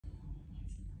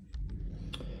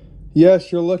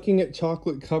Yes, you're looking at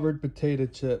chocolate covered potato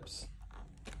chips.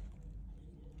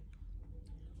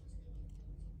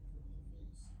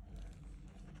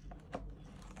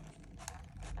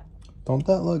 Don't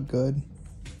that look good?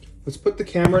 Let's put the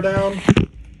camera down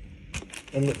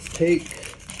and let's take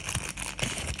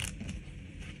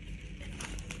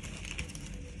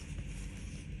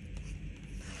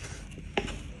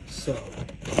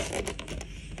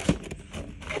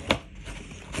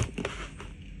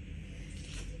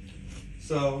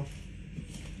So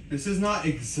this is not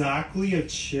exactly a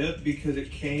chip because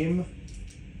it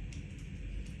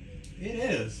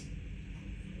is.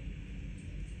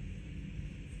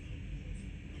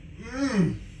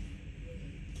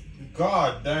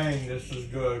 God dang, this is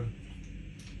good.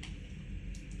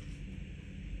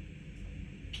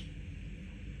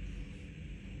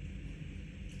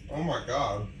 Oh my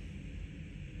God.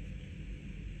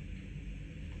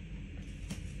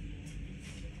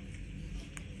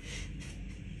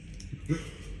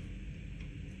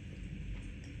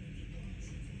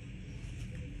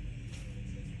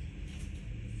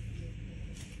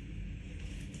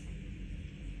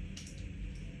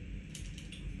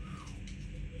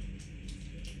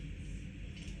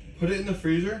 Put it in the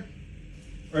freezer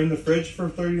or in the fridge for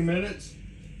 30 minutes.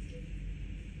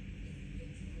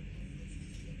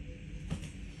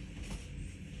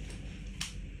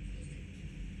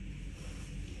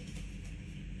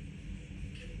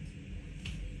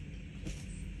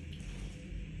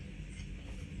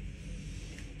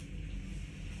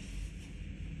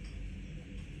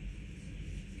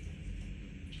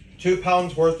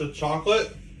 £2 worth of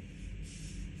chocolate.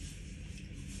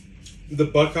 The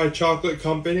Buckeye Chocolate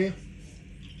Company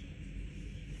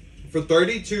for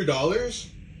 $32.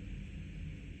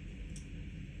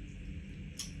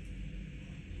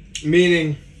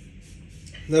 Meaning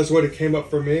that's what it came up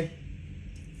for me.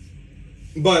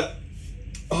 But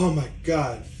oh my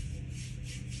God,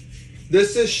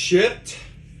 this is shipped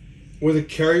with a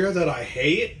carrier that I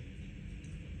hate,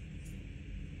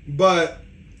 but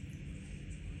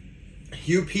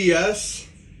UPS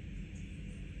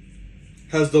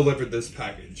has delivered this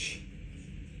package.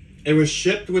 It was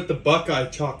shipped with the Buckeye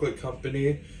Chocolate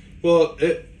Company. Well,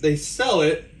 they sell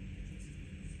it,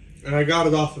 and I got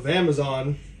it off of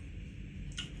Amazon,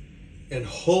 and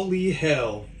holy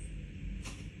hell,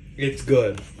 it's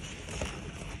good.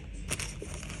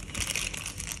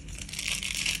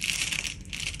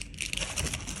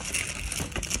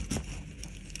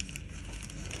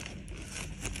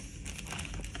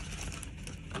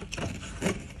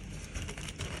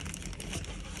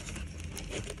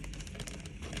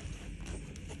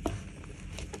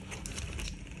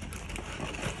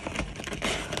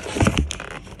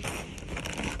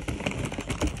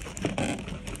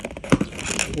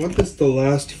 I want this to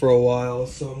last for a while,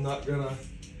 so I'm not gonna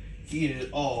eat it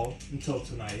all until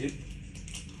tonight,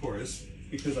 of course,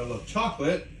 because I love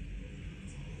chocolate.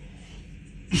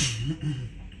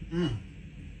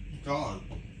 God.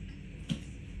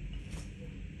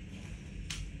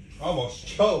 I almost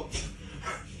choked.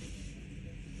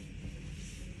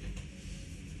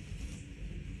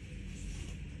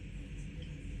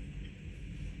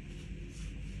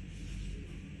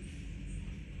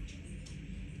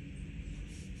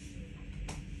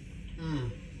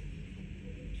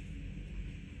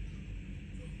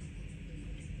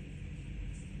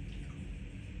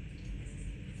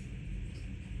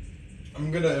 I'm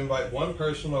gonna invite one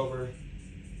person over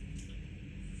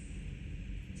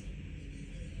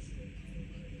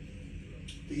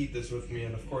to eat this with me,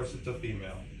 and of course it's a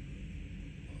female.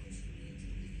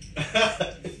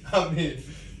 I mean,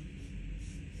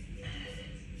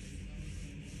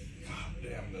 God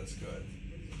damn, that's good.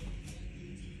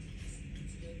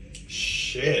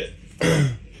 Shit.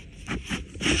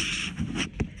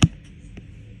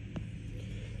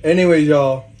 Anyways,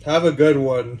 y'all, have a good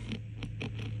one.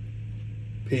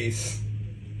 Peace.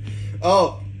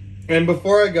 Oh, and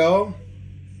before I go,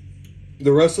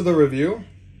 the rest of the review,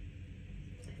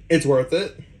 it's worth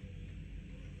it.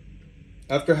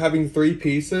 After having 3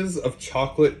 pieces of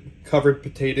chocolate covered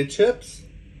potato chips,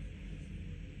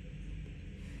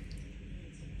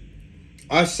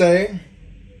 I say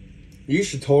you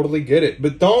should totally get it.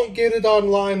 But don't get it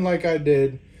online like I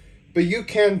did. But you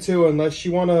can too, unless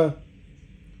you want to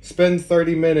spend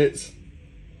 30 minutes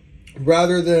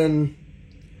rather than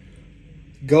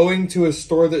going to a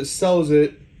store that sells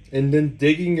it and then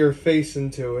digging your face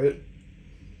into it.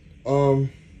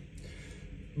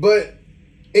 But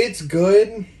it's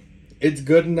good. It's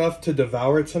good enough to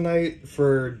devour tonight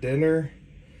for dinner.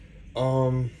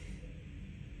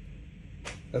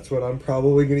 That's what I'm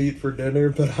probably gonna eat for dinner,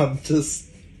 but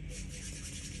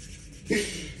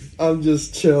I'm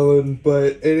just chilling.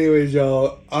 But anyways,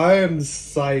 y'all, I am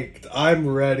psyched. I'm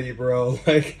ready, bro.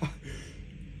 Like,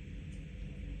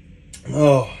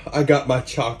 oh, I got my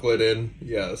chocolate in.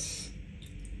 Yes.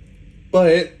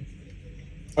 But,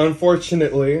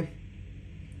 unfortunately,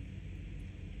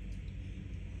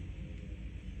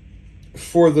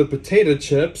 for the potato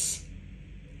chips,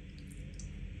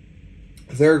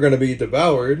 they're going to be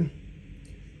devoured,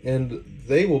 and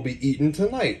they will be eaten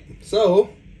tonight. So,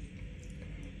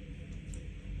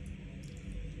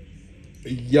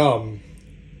 yum.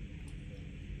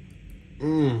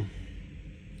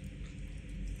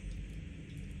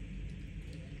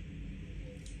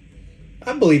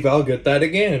 I believe I'll get that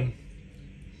again.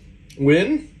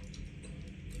 When?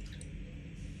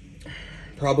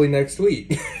 Probably next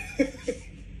week.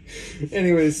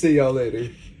 Anyway, see y'all later.